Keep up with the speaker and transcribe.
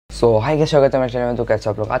सो हाय कैसे स्वागत है मेरे चैनल में। तो कैसे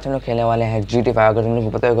आप लोग, आज हम लोग खेलने वाले हैं GTA 5। अगर तुम लोग को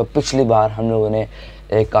पता होगा पिछली बार हम लोगों ने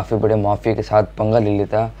एक काफ़ी बड़े माफिया के साथ पंगा ले लिया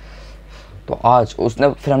था। तो आज उसने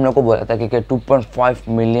फिर हम लोग को बोला था कि 2.5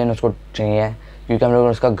 मिलियन उसको चाहिए, क्योंकि हम लोगों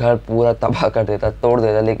ने उसका घर पूरा तबाह कर देता, तोड़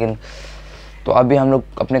देता। लेकिन तो अभी हम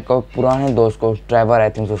लोग अपने पुराने दोस्त को, ट्रेवर आई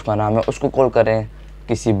थिंक उसका नाम है, उसको कॉल करें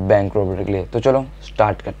किसी बैंक रॉबरी के लिए। तो चलो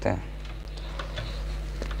स्टार्ट करते हैं।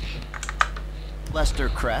 Lester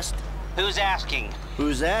Crest? Who's asking?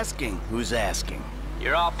 Who's asking? Who's asking?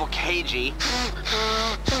 You're awful cagey.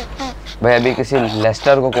 भाई अभी किसी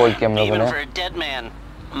लेस्टर को कॉल किया हम लोगों Even ने। for a dead man,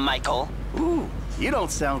 Michael. Ooh, you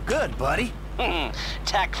don't sound good, buddy.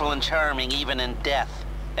 Tactful and charming even in death.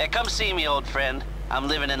 Hey, come see me, old friend.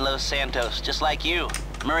 I'm living in Los Santos, just like you.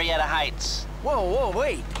 Murrieta Heights. Whoa,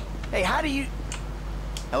 wait. Hey, how do you...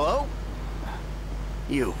 Hello?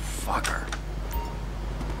 You fucker.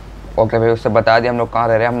 Okay भाई, उससे बता दिया हम लोग कहाँ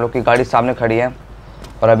रह रहे हैं। हम लोग की गाड़ी सामने खड़ी है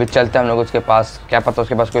और अभी चलते हैं हम लोग उसके पास। क्या पता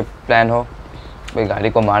उसके पास कोई प्लान हो। भाई गाड़ी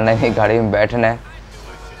को मारना है, गाड़ी में बैठना है।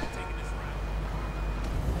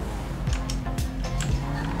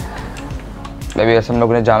 अभी वैसे हम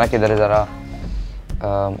लोगों ने जाना किधर है ज़रा।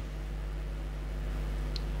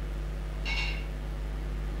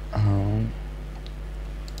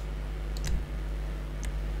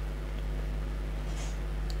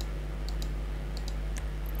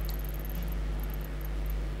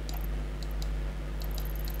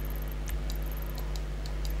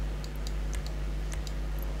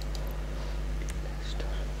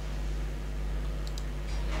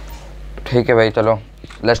 ठीक है भाई, चलो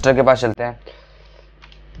लेस्टर के पास चलते हैं।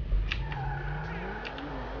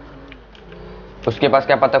 उसके पास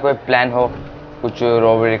क्या पता कोई प्लान हो कुछ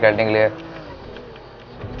रॉबरी करने के लिए।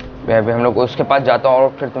 मैं अभी हम लोग उसके पास जाता हूँ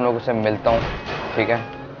और फिर तुम लोगों से मिलता हूँ, ठीक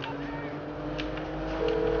है।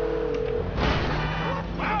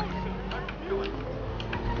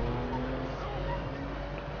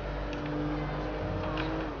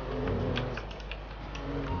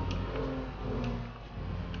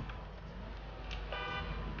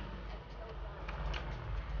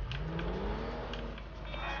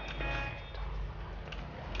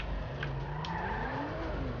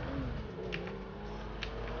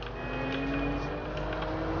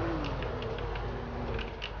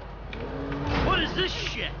 This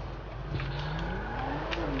shit.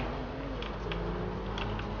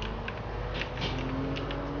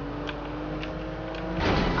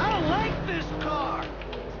 I don't like this car.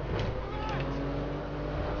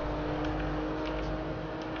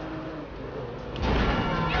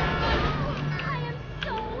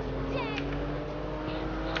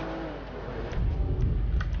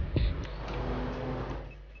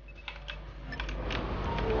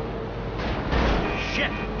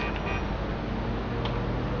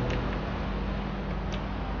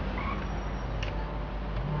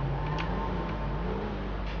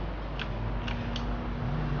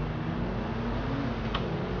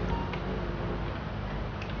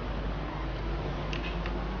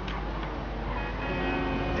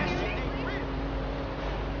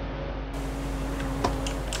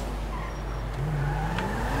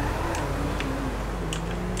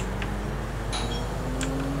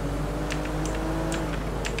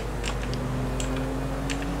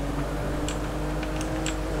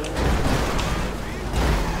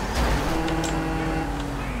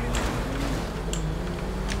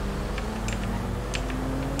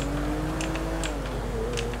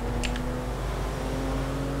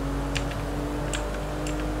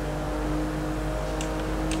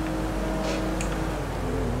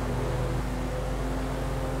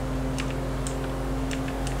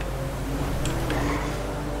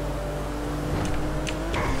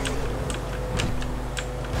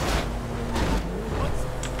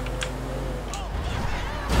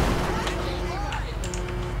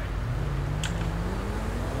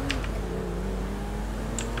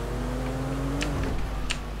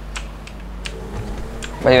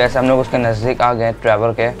 भाई वैसे हम लोग उसके नज़दीक आ गए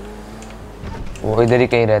ट्रैवल के। वो इधर ही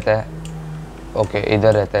कहीं रहता है। ओके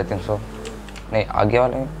इधर रहता है 300, नहीं आगे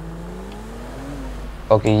वाले।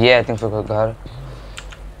 ओके ये है 300 का घर।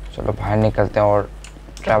 चलो बाहर निकलते हैं और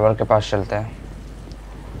ट्रैवल के पास चलते हैं।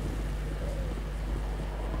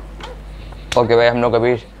 ओके भाई हम लोग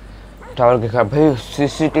अभी ट्रैवल के घर। भाई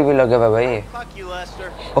CCTV लगे हुए भाई।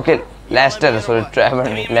 ओके लेस्टर है, सॉरी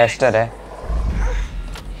ट्रैवल नहीं, लेस्टर है।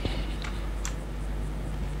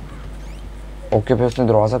 ओके फिर उसने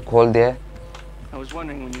दरवाजा खोल दिया है।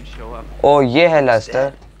 ओ ये है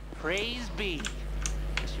Lester.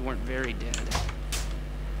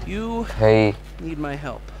 Hey. Need my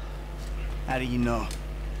help. How do you know?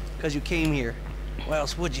 Because you came here. Why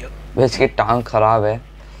else would you? इसकी टांग खराब है।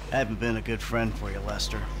 I haven't been a good friend for you,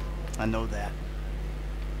 Lester. I know that.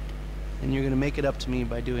 And you're gonna make it up to me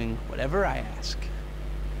by doing whatever I ask.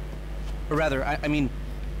 Or rather, I mean,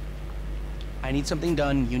 I need something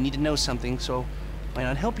done, you need to know something, so why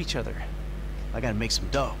not help each other? I gotta make some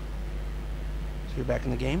dough, So you're back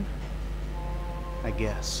in the game? I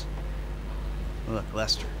guess. Look,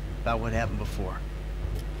 Lester, about what happened before.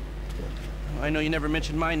 I know you never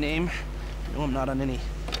mentioned my name. I know I'm not on any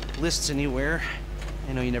lists anywhere.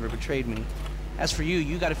 I know you never betrayed me. As for you,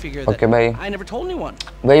 you gotta figure that Okay, भाई. I never told anyone.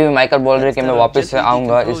 भाई Michael बोल रहे कि मैं वापस से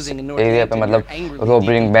आऊँगा इस एरिया पे, मतलब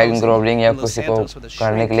रॉबिंग, बैगिंग रॉबिंग या किसी को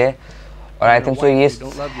करने के लिए। और आई थिंक सो ये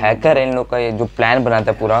हैकर इन लोग का ये जो प्लान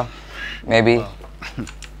बनाता है पूरा, may be.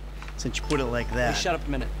 Since you put it like Hey, that. shut up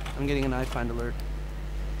a minute. I'm getting an iFind alert.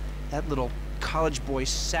 That little college boy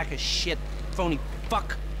sack of shit, phony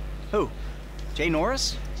fuck. Who? Jay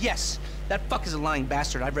Norris? Yes, that fuck is a lying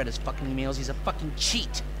bastard. I've read his fucking emails. He's a fucking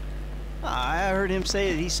cheat. I heard him say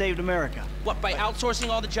that he saved America. What, by outsourcing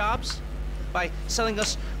all the jobs? By selling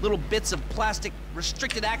us little bits of plastic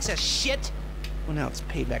restricted access shit? Well, now it's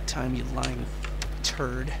payback time, you lying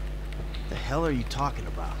turd. The hell are you talking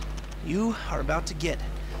about? You are about to get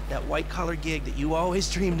that white-collar gig that you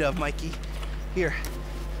always dreamed of, Mikey. Here,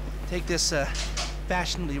 take this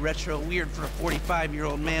fashionably retro weird for a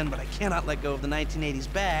 45-year-old man, but I cannot let go of the 1980s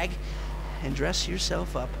bag, and dress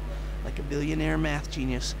yourself up like a billionaire math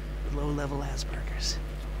genius with low-level Asperger's.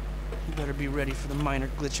 You better be ready for the minor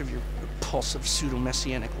glitch of your repulsive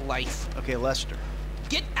pseudo-messianic life. Okay, Lester.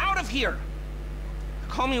 Get out of here!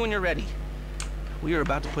 Call me when you're ready. We are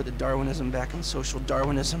about to put the Darwinism back in social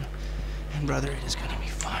Darwinism, and brother, it is gonna be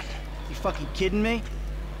fun. You fucking kidding me?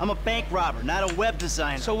 I'm a bank robber, not a web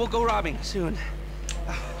designer. So we'll go robbing soon.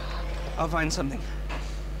 I'll find something.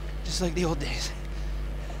 Just like the old days.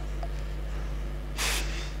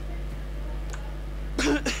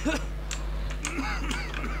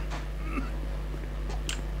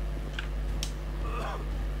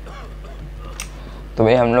 तो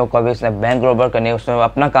भाई हम लोग को अभी इसने bank robber करनी है, उसने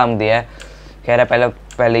अपना काम दिया है, कह रहा है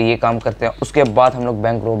पहले ये काम करते हैं, उसके बाद हम लोग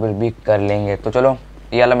बैंक रॉबर भी कर लेंगे। तो चलो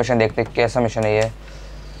ये वाला मिशन देखते हैं कैसा मिशन है ये।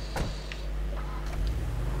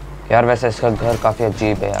 यार वैसे इसका घर काफ़ी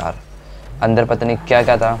अजीब है यार, अंदर पता नहीं क्या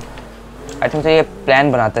क्या था। आई थिंक ये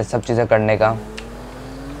प्लान बनाता है सब चीज़ें करने का।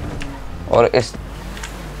 और इस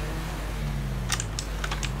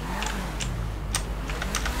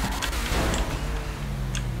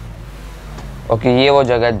ओके ये वो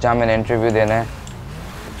जगह है जहाँ मैंने इंटरव्यू देना है।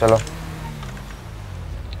 चलो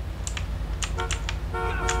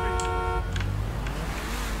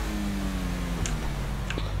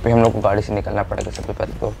फिर हम लोग को गाड़ी से निकलना पड़ेगा सबसे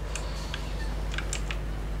पहले। तो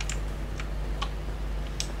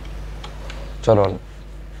चलो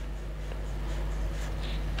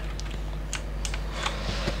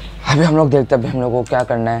अभी हम लोग देखते हैं अभी हम लोग को क्या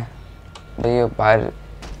करना है। भाई बाहर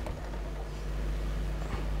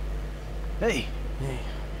Hey.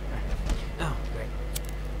 Oh, great.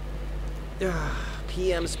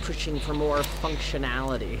 PM's pushing for more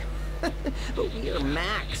functionality. But we are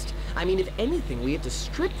maxed. I mean, if anything, we have to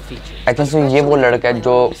strip features. I think so ये वो लड़का है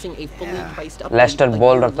जो लेस्टर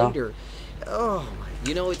बोल रहा था। Oh,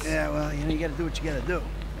 you know it's. Yeah, well, you gotta do what you gotta do,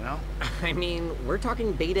 you know? I mean, we're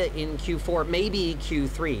talking beta in Q4, maybe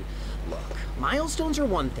Q3. Look, milestones are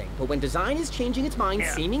one thing, but when design is changing its mind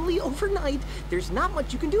seemingly overnight, there's not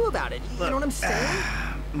much you can do about it. You know what I'm saying?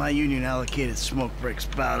 My union allocated smoke breaks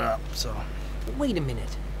about up, so. Wait a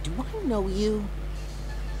minute. Do I know you?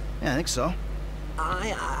 Yeah, I think so.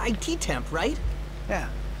 IT temp, right? Yeah.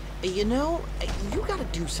 You know, you gotta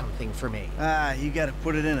do something for me. You gotta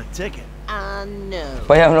put it in a ticket. No.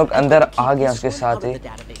 भाई हम लोग अंदर आ गए उसके साथ ही।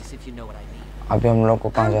 If you know what I mean. अभी हम लोग को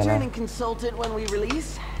कहाँ I'm जाना है? turning consultant when we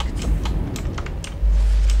release.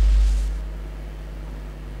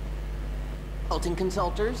 Consulting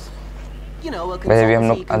consulters. You know, a भाई अभी हम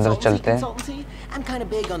लोग consultancy, अंदर चलते हैं। consultancy. I'm kind of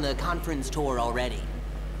big on the conference tour already.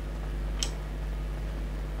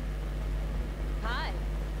 Hi.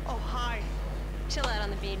 Oh, hi. Chill out on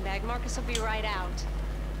the beanbag. Marcus will be right out.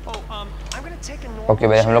 Oh, I'm gonna take a normal okay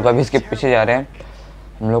भाई हम लोग shower अभी इसके in पीछे जा रहे हैं।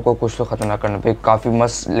 हम लोग को कुछ तो खतरनाक करना भाई, काफ़ी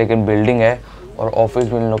मस्त लेकिन बिल्डिंग है और ऑफिस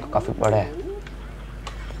भी इन लोग का काफ़ी बड़ा है।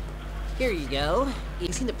 Here you go.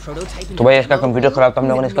 You seen the prototype in तो भाई the इसका demo कंप्यूटर room? खराब था, हम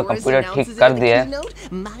लोगों ने इसका Norris कंप्यूटर announces ठीक it कर in the दिया है। keynote,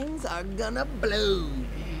 Minds are gonna blow.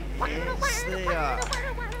 Yes, they are.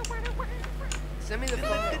 Send me the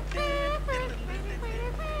photo.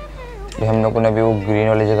 भाई हम लोगों ने अभी वो ग्रीन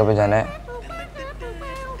वाली जगह पे जाना है।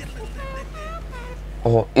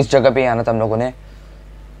 ओह इस जगह पे ही आना था हम लोगों ने।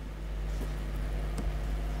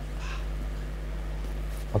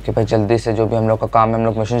 ओके भाई जल्दी से जो भी हम लोग का काम है हम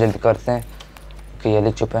लोग मिशन जल्दी करते हैं। ओके ये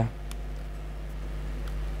लिख चुप है।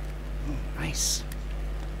 Nice.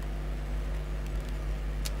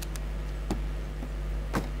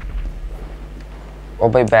 ओ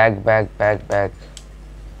भाई बैग बैग बैग बैग।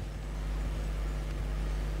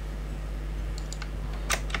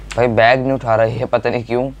 भाई बैग नहीं उठा रहा है, पता नहीं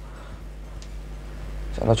क्यों।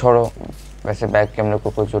 चलो छोड़ो, वैसे बैग के हम लोग को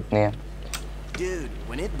कोई जरूरत नहीं है। Dude,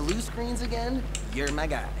 when it blue screens again, you're my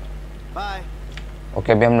guy. Bye.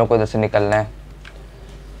 Okay, अभी हम लोग को इधर से निकलना है।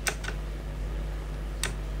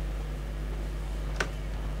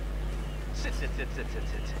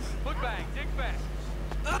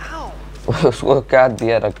 उसको क्या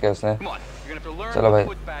दिया रख के उसने। चलो भाई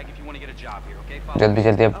जल्दी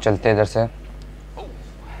जल्दी अब चलते हैं इधर से।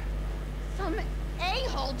 Some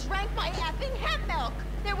a-hole drank my effing hemp milk.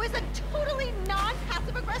 There was a totally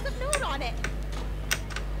non-passive aggressive note on it.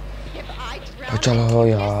 If I drown चलो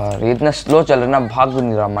यार, ये इतना स्लो चल रहा ना, भाग भी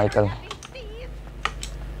नहीं रहा माइकल।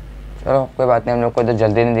 चलो कोई बात नहीं, हम लोग को इधर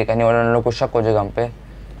जल्दी नहीं दिखा नहीं, और उन लोग को शक हो जाएगा हम पे।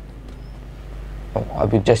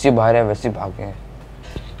 अभी जैसी बाहर है वैसी भागे।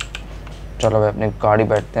 चलो भाई अपनी गाड़ी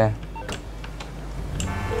बैठते हैं।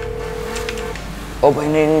 ओ भाई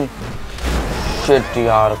नहीं, शिट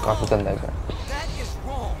यार, काफी गंदा है।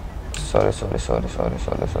 Sorry sorry sorry sorry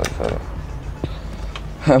sorry sorry sorry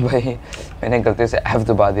भाई मैंने गलती से ऐप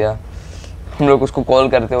दबा दिया। हम लोग उसको कॉल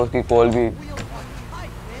करते हैं, उसकी कॉल भी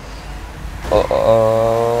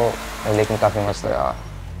लेकिन काफी मस्त है यार।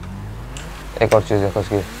 एक और चीज़ देखो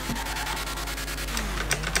उसकी।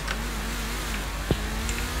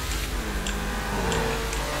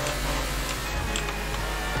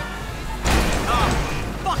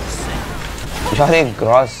 यार एक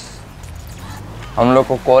ग्रॉस, हम लोग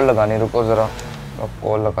को कॉल लगानी, रुको जरा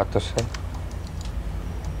कॉल लगाते उससे।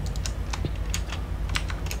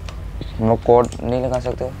 हम लोग कोड नहीं लगा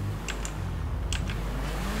सकते।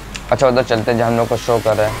 अच्छा उधर चलते हैं जहाँ हम लोग को शो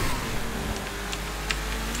कर रहा है।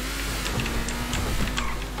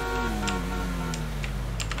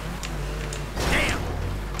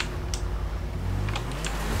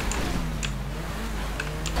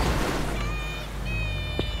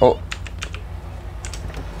 ओ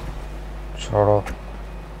छोड़ो,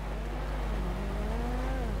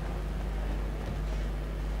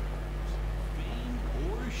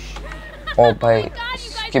 ओ भाई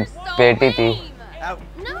इसकी बेटी थी।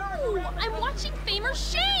 No, I'm watching Fame or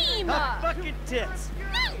Shame. Fucking tits.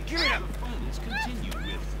 Give me that.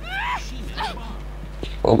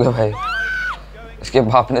 हो गया भाई, इसके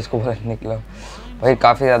बाप ने इसको बोला निकला। भाई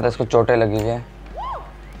काफ़ी ज़्यादा इसको चोटें लगी हुई हैं।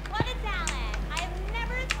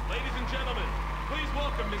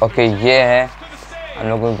 ओके ये है हम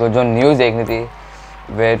लोगों को जो न्यूज़ देखनी थी।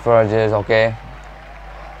 वेट फॉर जज। ओके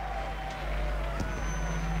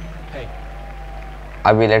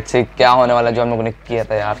अभी लेट्स सी क्या होने वाला जो हम लोगों ने किया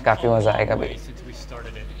था यार, काफ़ी मज़ा आएगा भाई।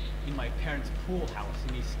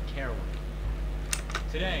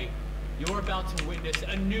 Today, you're about to witness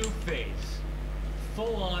a new phase.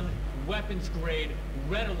 Full-on, weapons-grade,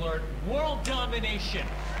 red alert, world domination.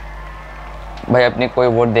 भाई अपनी कोई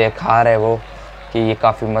वो दिखा रहा है वो कि ये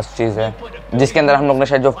काफ़ी मस्त चीज़ है, जिसके अंदर हम लोग ने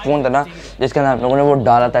शायद जो फ़ोन था ना, जिसके अंदर हम लोगों ने वो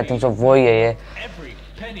डाला था, तो वो ही है ये।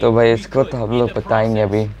 तो भाई इसको तो हम लोग बताएंगे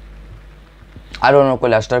अभी। आई डोंट नो, कोई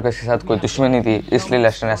लेस्टर के इसके साथ कोई दुश्मनी थी, इसलिए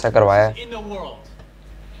लेस्टर ने ऐसा करवाया है।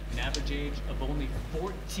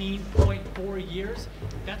 14.4 years?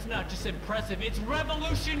 That's not just impressive, it's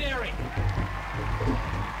revolutionary!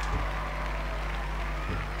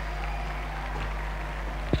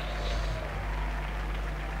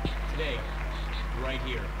 Today, right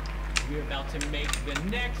here, we're about to make the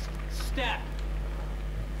next step.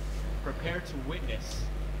 Prepare to witness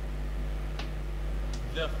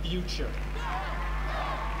the future.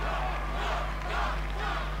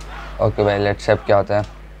 Okay भाई लेट्स अब क्या होता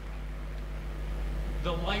है।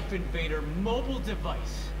 The Life Invader mobile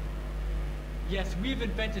device. Yes, we've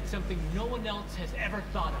invented something no one else has ever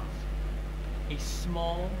thought of. A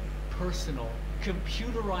small, personal,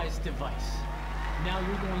 computerized device. Now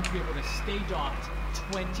you're going to be able to stay docked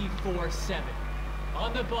 24/7.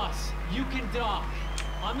 On the bus, you can dock.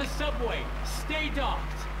 On the subway, stay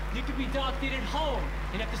docked. You can be docked in at home,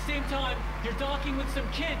 and at the same time, you're docking with some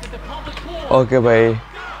kids at the public pool. Okay भाई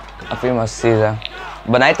काफ़ी मस्त चीज़ है।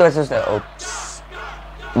 बनाई तो वैसे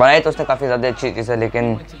बनाई तो उसने काफ़ी ज़्यादा अच्छी चीज़ है, लेकिन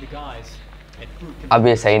अब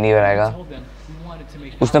ये सही नहीं रहेगा।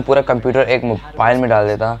 उसने पूरा कंप्यूटर एक मोबाइल में डाल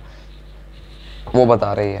देता, वो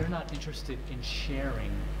बता रही है।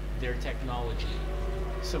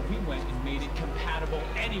 So we went and made it compatible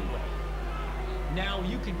anyway. Now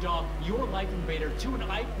you can dock your Life Invader to an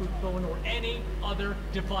iFruit phone or any other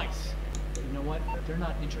device. You know what? They're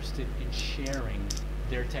not interested in sharing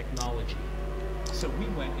their technology. So we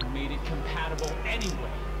went and made it compatible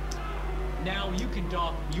anyway. Now you can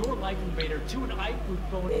dock your life invader to an iFood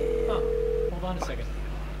phone. Huh. Hold on a second.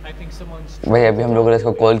 I think someone's. भाई अभी हम लोगों ने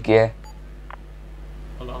इसको call किया है.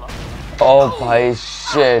 Hello. Oh भाई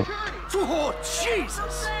shit. Oh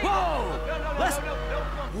Jesus! Whoa! Let's.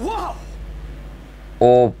 Whoa!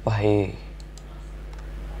 ओ भाई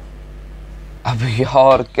अब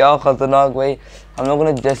यार क्या खतरनाक भाई. हम लोगों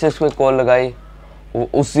ने जैसे इसको कॉल लगाई वो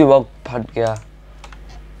उसी वक्त फट गया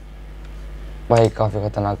भाई. काफ़ी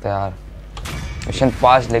खतरनाक था यार. मिशन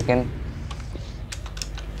पास लेकिन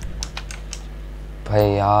भाई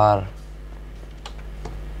यार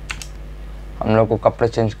हम लोग को कपड़े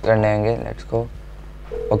चेंज करने आएंगे. Let's go.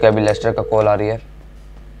 ओके अभी लेस्टर का कॉल आ रही है.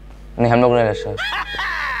 नहीं हम लोग ने Lester.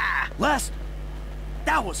 Lester,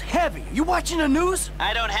 that was heavy. You watching the news?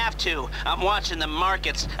 I don't have to. I'm watching the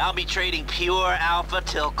markets. I'll be trading pure alpha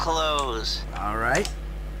till close. All right.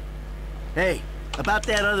 Hey, about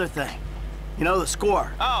that other thing. You know, the score.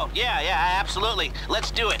 Oh, yeah, absolutely.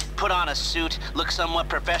 Let's do it. Put on a suit, look somewhat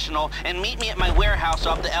professional, and meet me at my warehouse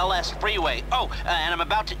off the LS freeway. Oh, and I'm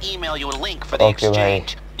about to email you a link for the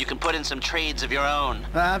exchange. You can put in some trades of your own.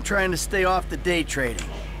 I'm trying to stay off the day trading.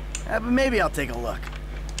 But maybe I'll take a look.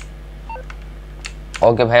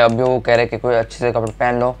 Okay भाई अभी वो कह रहे कि कोई अच्छे से कपड़े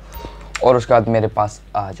पहन लो और उसके बाद मेरे पास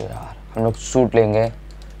आ जाओ यार. हम लोग सूट लेंगे.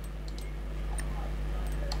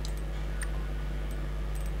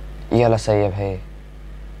 ये वाला सही है भाई.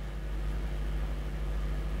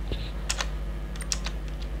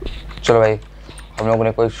 चलो भाई हम लोगों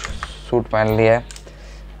ने कोई सूट पहन लिया है.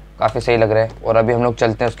 काफ़ी सही लग रहा है. और अभी हम लोग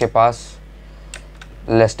चलते हैं उसके पास,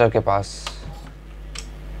 लेस्टर के पास.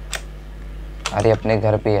 अरे अपने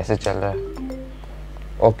घर पे ऐसे चल रहा है.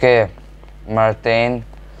 Okay Martin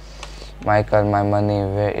Michael my money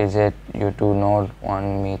where is it. You do not want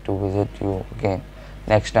me to visit you again.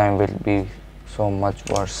 Next time will be so much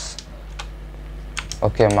worse.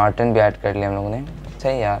 Okay Martin भी ऐड कर लिया हम लोगों ने.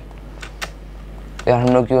 सही यार. यार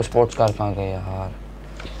हम लोग की वो स्पोर्ट्स कार कहाँ गए यार.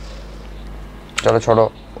 चलो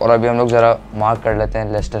छोड़ो. और अभी हम लोग ज़रा मार्क कर लेते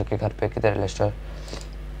हैं लेस्टर के घर पे. किधर है लेस्टर?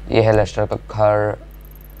 ये है लेस्टर का घर.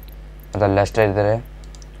 मतलब लेस्टर इधर है.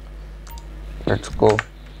 Let's go.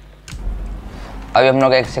 अभी हम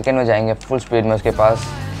लोग 1 सेकेंड में जाएंगे फुल स्पीड में उसके पास.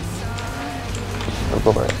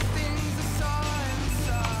 रुको पड़े.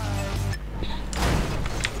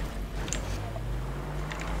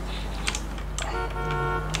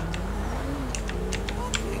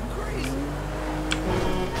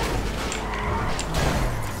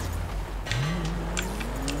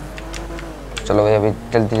 चलो भाई अभी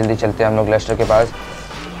जल्दी जल्दी चलते हैं हम लोग लेस्टर के पास.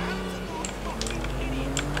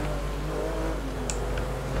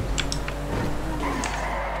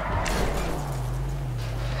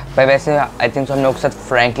 भाई वैसे आई थिंक हम लोग के साथ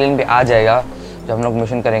फ्रैंकलिन भी आ जाएगा जब हम लोग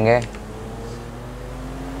मिशन करेंगे.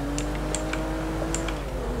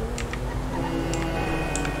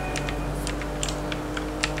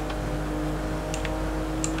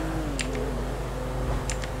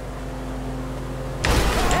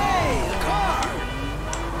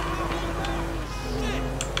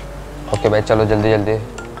 ओके भाई चलो जल्दी जल्दी.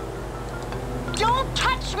 Don't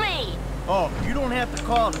touch me! Oh, you don't have to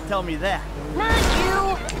call to tell me that. Not you!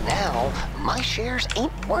 Now, my shares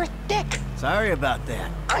ain't worth dick. Sorry about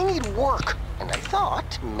that. I need work, and I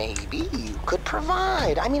thought maybe you could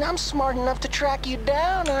provide. I mean, I'm smart enough to track you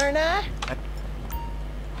down, aren't I?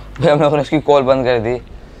 भाई हम लोगों ने उसकी call बंद कर दी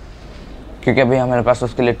क्योंकि अभी हमारे पास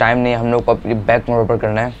उसके लिए टाइम नहीं है. हम लोग को अपनी बैक मोड पर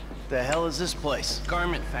करना है. The hell is this place?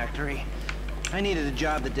 Garment factory. I needed a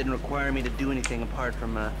job that didn't require me to do anything apart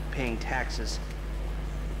from paying taxes.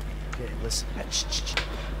 Okay, listen.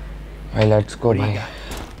 भाई लेट्स गो What do भाई. you got?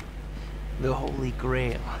 The Holy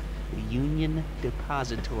Grail, the Union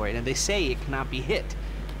Depository. Now they say it cannot be hit.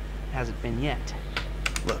 Hasn't been yet.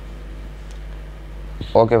 Look.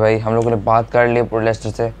 Okay भाई हम लोगों ने बात कर ली पूरे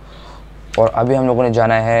Lester से और अभी हम लोगों ने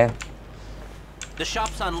जाना है. The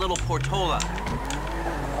shop's on Little Portola.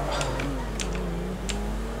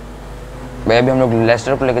 भाई अभी हम लोग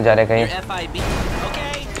लेस्टर को लेकर जा रहे हैं Your कहीं. FIB,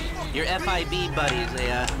 okay? Your FIB buddies, they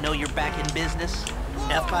know you're back in business.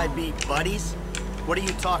 FIB buddies? What are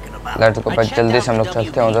you talking about? Let's go I भाई checked जल्दी out से हम the लोग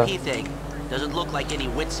चलते हैं उधर. WPP thing. Doesn't look like any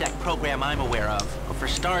WITSEC program I'm aware of. But for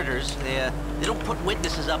starters, they don't put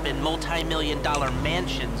witnesses up in multi-million-dollar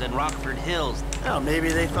mansions in Rockford Hills. Oh, maybe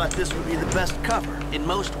they thought this would be the best cover. And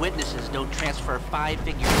most witnesses don't transfer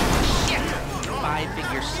five-figure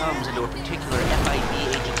sums into a particular FIB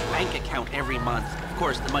agent's bank account every month. Of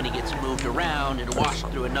course, the money gets moved around and washed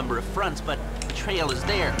through a number of fronts, but the trail is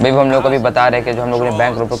there. भाई हम लोग अभी बता रहे हैं कि जो हम लोगों ने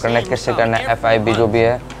बैंक रोपर करना है किससे करना है. FIB जो भी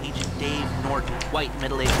है. Agent Dave Norton, white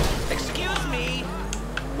middle-aged, excuse me,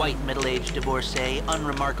 white middle-aged divorcee,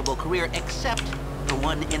 unremarkable career, except for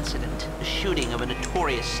one incident, the shooting of a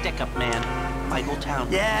notorious stick-up man, Michael Town.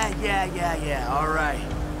 Yeah. All right.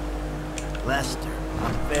 Lester,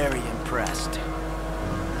 I'm very impressed.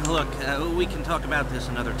 Look, we can talk about this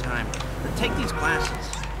another time. But take these glasses.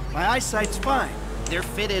 My eyesight's fine. They're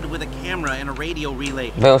fitted with a camera and a radio relay.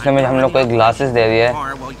 भाई उसने मुझे हम लोग को एक glasses दे दिया है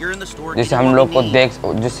जिससे हम लोग को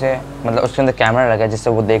जिससे मतलब उसके अंदर कैमरा लगा है जिससे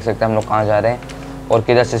वो देख सकते हैं हम लोग कहाँ जा रहे हैं और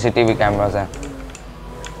किधर सीसीटीवी कैमरास हैं।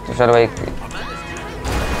 तो सर भाई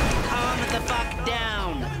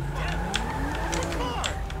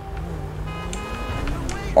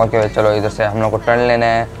ओके भाई चलो इधर से हम लोग को टर्न लेना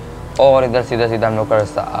है और इधर सीधा सीधा हम लोग का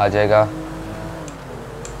रास्ता आ जाएगा।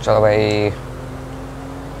 चलो भाई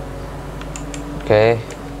ओके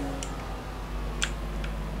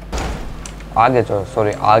आगे चलो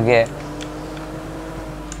सॉरी आगे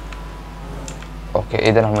ओके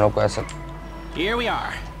इधर हम लोग को ऐसा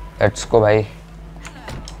लेट्स गो भाई।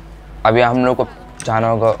 अभी हम लोग को जाना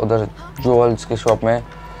होगा उधर ज्वेल्स की शॉप में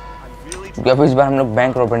क्योंकि अभी इस बार हम लोग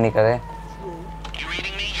बैंक रॉबरी नहीं करे।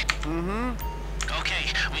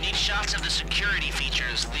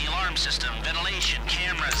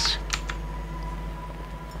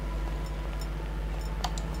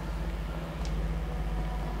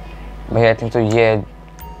 भाई आई थिंक तो ये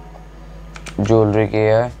ज्वेलरी की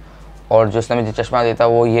है और जो उसने मुझे चश्मा देता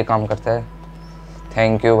वो ये काम करता है।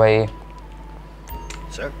 थैंक यू भाई।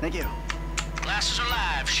 Sir, thank you. Glasses are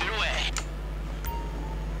live. Shoot away.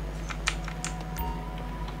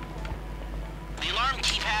 The alarm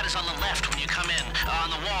keypad is on the left when you come in, on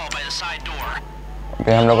the wall by the side door.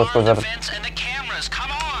 भाई हम लोग उसको जरूर Fence and the cameras.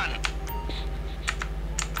 Come on.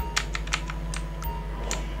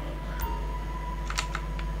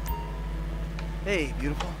 Hey,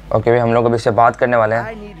 beautiful. Okay भाई हम लोग अभी से बात करने वाले I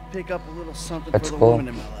हैं। need to pick up a little something Let's for the go. woman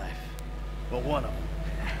in my life. Well, one of them.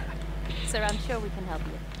 Sir, I'm sure we can help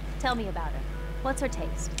you. Tell me about her. What's her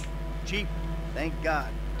taste? Cheap. Thank God.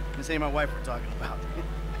 This ain't my wife we're talking about.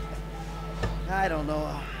 I don't know.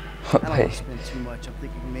 I don't want to spend too much. I'm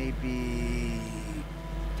thinking maybe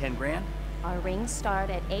 10 grand. Our rings start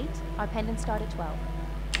at 8. Our pendants start at 12.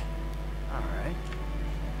 All right.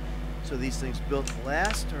 So these things built to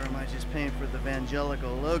last, or am I just paying for the Vangelico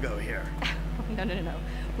logo here? No.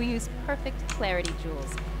 We use perfect clarity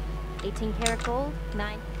jewels. 18 karat gold,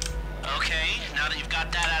 9. Okay, now that you've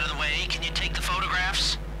got that out of the way, can you take the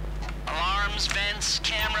photographs? Alarms, vents,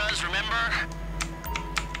 cameras, remember?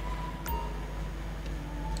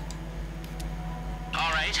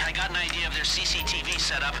 Alright, I got an idea of their CCTV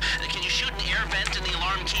setup. Can you shoot an air vent in the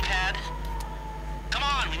alarm keypad? Come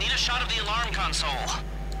on, we need a shot of the alarm console.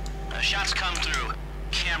 Shots come through.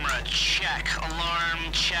 Camera, check. Alarm,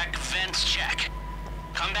 check. Vents, check.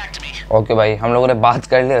 Come back to me. Okay भाई हम लोगों ने बात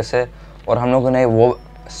कर ली उससे और हम लोगों ने वो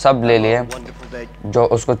सब ले लिए जो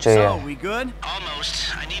उसको चाहिए। So, we good? Almost.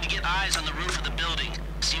 I need to get eyes on the roof of the building.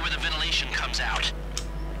 See where the ventilation comes out.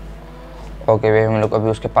 Okay भाई हम लोग अभी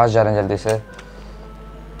उसके पास जा रहे हैं जल्दी से।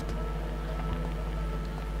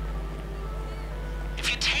 If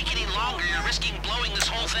you take any longer, you're risking blowing this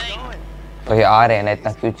whole thing. तो ये आ रहे हैं ना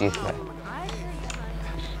इतना क्यों चीज है।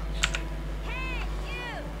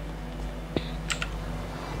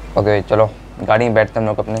 ओके चलो गाड़ी में बैठते हैं हम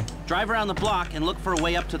लोग अपने। Drive around the block and look for a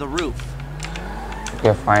way up to the roof.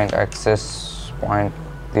 Okay find access point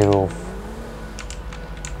the roof.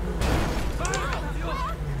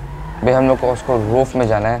 भाई हम लोग को उसको रूफ में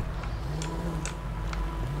जाना है।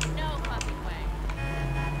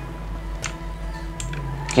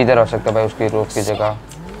 किधर हो सकता है भाई उसकी रूफ की जगह?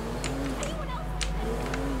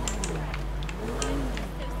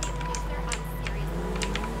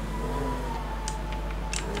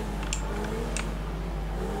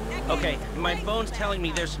 Okay, my phone's telling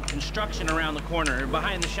me there's some construction around the corner,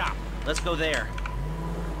 behind the shop. Let's go there.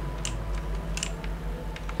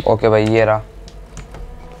 Okay भाई ये रहा।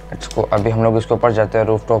 इसको अभी हम लोग इसके ऊपर जाते हैं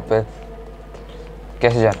रूफ टॉप पे।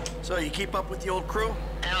 कैसे जाना? So you keep up with the old crew?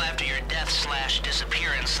 Now after your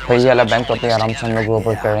death/disappearance, there भाई was ये a वाला much बैंक टॉप पे आराम से हम लोग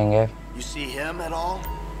ऊपर करेंगे। You see him at all?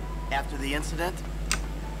 After the incident?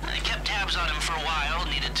 I kept tabs on him for a while.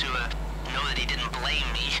 Needed to know that he didn't blame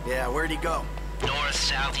me. Yeah, where'd he go? North,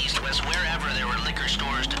 south, east, west, wherever there were liquor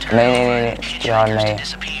stores to turn नहीं, over, नहीं, नहीं, यार hitchhikers नहीं। to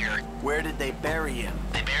disappear. Where did they bury him?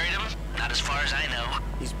 They buried him? Not as far as I know.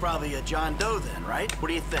 He's probably a John Doe then, right?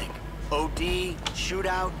 What do you think? OD,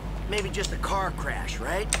 shootout, maybe just a car crash,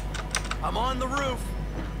 right? I'm on the roof.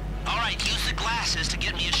 All right, use the glasses to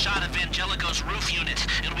get me a shot of Vangelico's roof unit.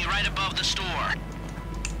 It'll be right above the store.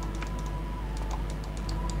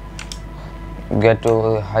 Get to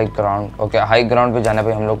high ground. Okay, high ground पे जाना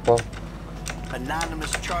भाई हम लोग को।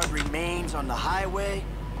 Anonymous charred remains on the highway.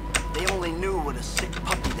 They only knew what a sick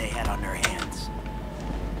puppy they had on their hands.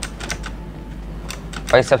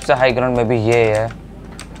 भाई सबसे high ground में भी ये है।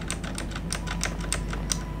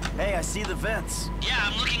 Hey, I see the vents. Yeah,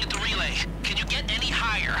 I'm looking at the relay. Can you get any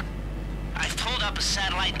higher? I've pulled up a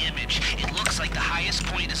satellite image. It looks like the highest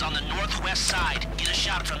point is on the northwest side. Get a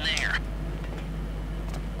shot from there.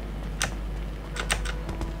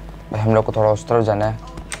 भाई हम लोग को थोड़ा उस तरफ जाना है।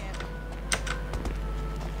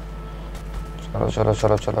 चलो चलो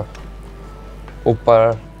चलो चलो ऊपर।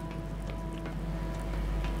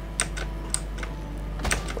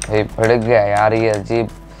 भाई भड़क गया यार, ये अजीब।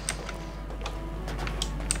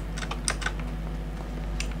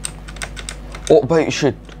 ओ भाई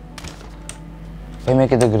शिट, भाई मैं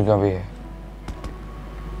किधर गिर गया भी है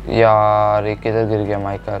यार, ये किधर गिर गया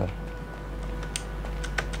माइकल।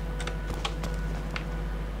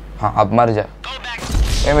 हाँ अब मर जा।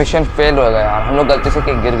 ये मिशन फेल हो गया यार, हम लोग गलती से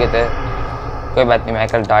गिर गए थे। कोई बात नहीं,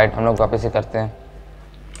 माइकल डाइट हम लोग वापस ही करते हैं।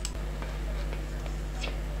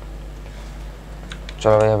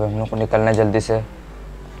 चलो भाई अब हम लोग को निकलना है जल्दी से।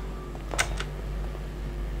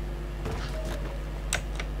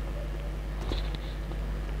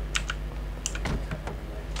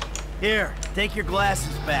 Here, take your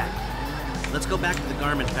glasses back. Let's go back to the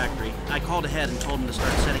garment factory. I called ahead and told him to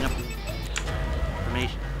start setting up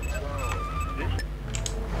information.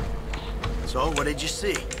 So, what did you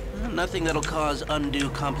see? Nothing that'll cause undue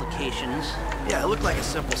complications. Yeah, it looked like a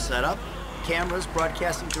simple setup. Cameras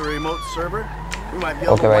broadcasting to a remote server. We might be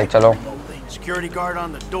able to Okay, wipe chalo. it remotely. Security guard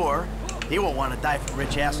on the door. He won't want to die for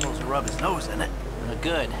rich assholes who rub his nose in it.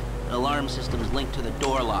 Good. Alarm system's linked to the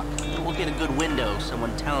door lock. We'll get a good window.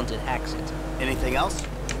 Someone talented hacks it. Anything else?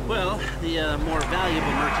 Well, the more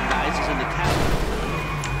valuable merchandise is in the cabinet.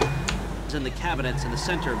 It's in the cabinets in the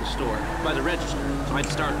center of the store, by the register. So I'd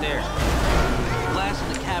start there. The glass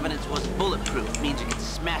in the cabinets wasn't bulletproof. Means you can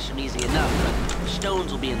smash them easy enough, but the stones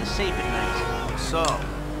will be in the safe at night. So,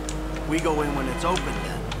 we go in when it's open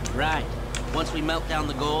then. Right. Once we melt down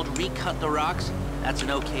the gold, recut the rocks, that's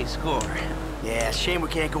an okay score. Yeah, shame we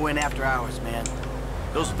can't go in after hours, man.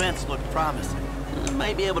 Those vents look promising.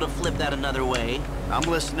 Might be able to flip that another way. I'm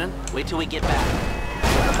listening. Wait till we get back.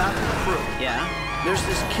 What about the crew? Yeah? There's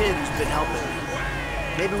this kid who's been helping me.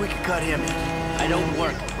 Maybe we could cut him in. I don't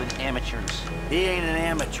work with amateurs. He ain't an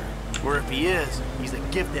amateur. Or if he is, he's a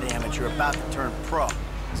gifted amateur about to turn pro.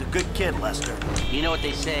 He's a good kid, Lester. You know what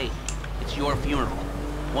they say. It's your funeral.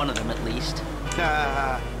 One of them at least.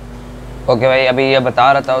 Okay भाई, अभी ये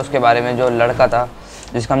बता रहा था उसके बारे में, जो लड़का था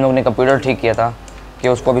जिसका हम लोग ने कंप्यूटर ठीक किया था, कि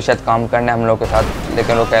उसको भी शायद काम करना है हम लोग के साथ,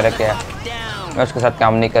 लेकिन वो कह रखे है मैं उसके साथ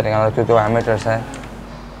काम नहीं करेंगे क्योंकि वो एमेटर्स हैं।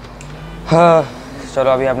 हाँ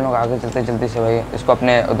चलो अभी हम लोग आगे चलते जल्दी से भाई, इसको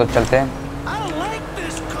अपने उधर चलते हैं।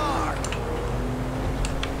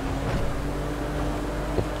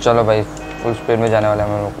 चलो भाई फुल स्पीड में जाने वाले हैं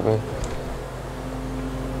हम लोग को भी।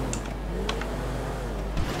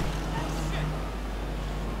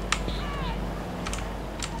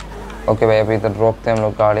 ओके भाई अभी इधर रोकते हैं हम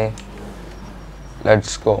लोग गाड़ी।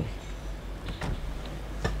 Let's go.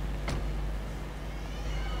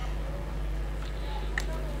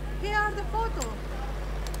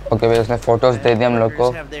 ओके भाई उसने फोटोज दे दिए हम लोग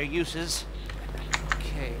को।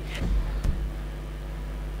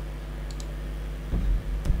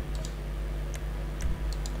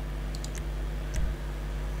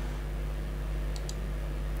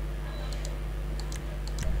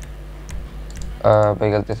 भाई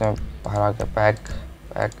गलती से मैं बाहर आ गया। पैक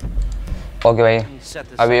ओके भाई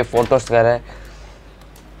अभी ये फोटोज कर रहे हैं।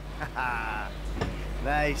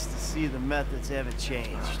 Nice to see the methods haven't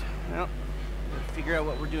changed. Well, we'll figure out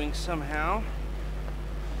what we're doing somehow.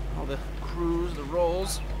 All the crews, the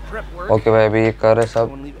rolls, prep work. Okay भाई अभी ये कर रहे सब।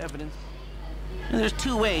 Won't leave evidence. There's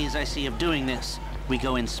two ways I see of doing this. We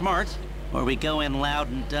go in smart, or we go in loud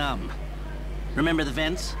and dumb. Remember the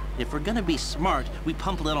vents? If we're gonna be smart, we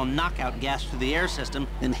pump a little knockout gas through the air system,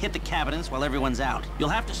 then hit the cabinets while everyone's out.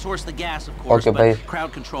 You'll have to source the gas, of course, okay, but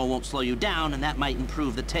crowd control won't slow you down, and that might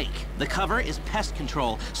improve the take. The cover is pest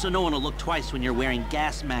control, so no one will look twice when you're wearing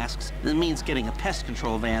gas masks. That means getting a pest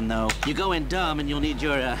control van, though. You go in dumb, and you'll need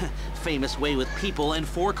your famous way with people and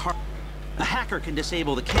 4 car. A hacker can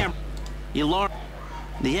disable the camera. Alarm.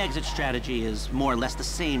 The exit strategy is more or less the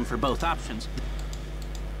same for both options.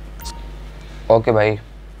 Okay भाई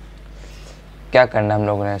क्या करना है हम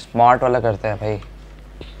लोगों ने? Smart वाला करते हैं भाई,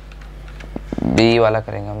 बी वाला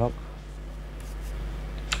करेंगे हम लोग।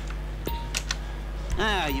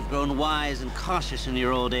 You've grown wise and cautious in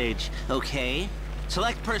your old age. Okay.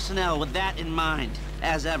 Select personnel with that in mind.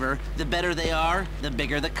 As ever, the better they are, the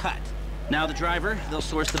bigger the cut. Now the driver, they'll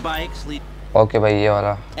source the bikes, lead. Okay भाई ये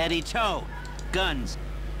वाला। Eddie Tow, guns.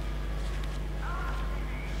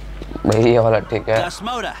 भाई ये वाला ठीक है। Gus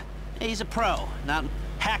Moda, He's a pro, not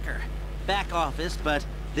hacker. Back office, but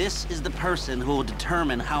this is the person who will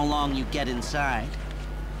determine how long you get inside.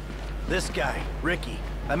 This guy, Ricky.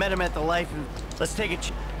 I met him at the Life. Let's take a.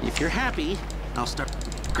 If you're happy, I'll start.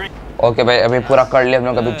 Okay भाई अभी पूरा कर लिया हम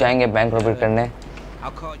लोग अभी जाएंगे bank robbery करने.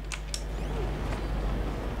 I'll call you.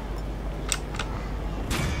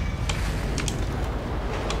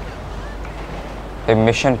 The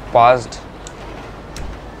mission passed.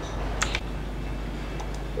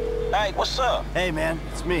 Hey, what's up? Hey man,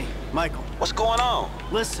 it's me, Michael. What's going on?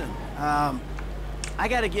 Listen, I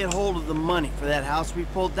gotta get hold of the money for that house we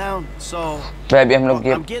pulled down. So अभी हम लोग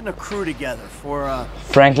ये I'm getting a crew together for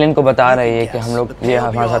Franklin को बता रही है कि हम लोग ये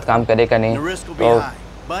हमारे साथ काम करेगा नहीं. The risk will be high,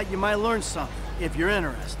 but you might learn something if you're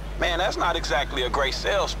interested. Man, that's not exactly a great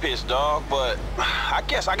sales pitch, dog, but I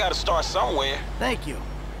guess I gotta start somewhere. Thank you.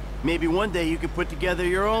 Maybe one day you could put together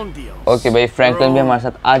your own deals. Okay भाई Franklin भी हमारे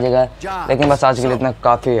साथ आ जाएगा लेकिन बस आज के लिए इतना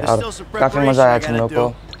काफ़ी और काफ़ी मज़ा आया तुम लोग को.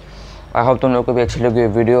 आई होप तुम लोग को भी अच्छी लगी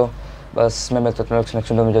वीडियो. बस मैं मिलता हूँ तुम लोग से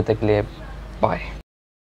नेक्स्ट वीडियो में. जब तक के लिए बाय.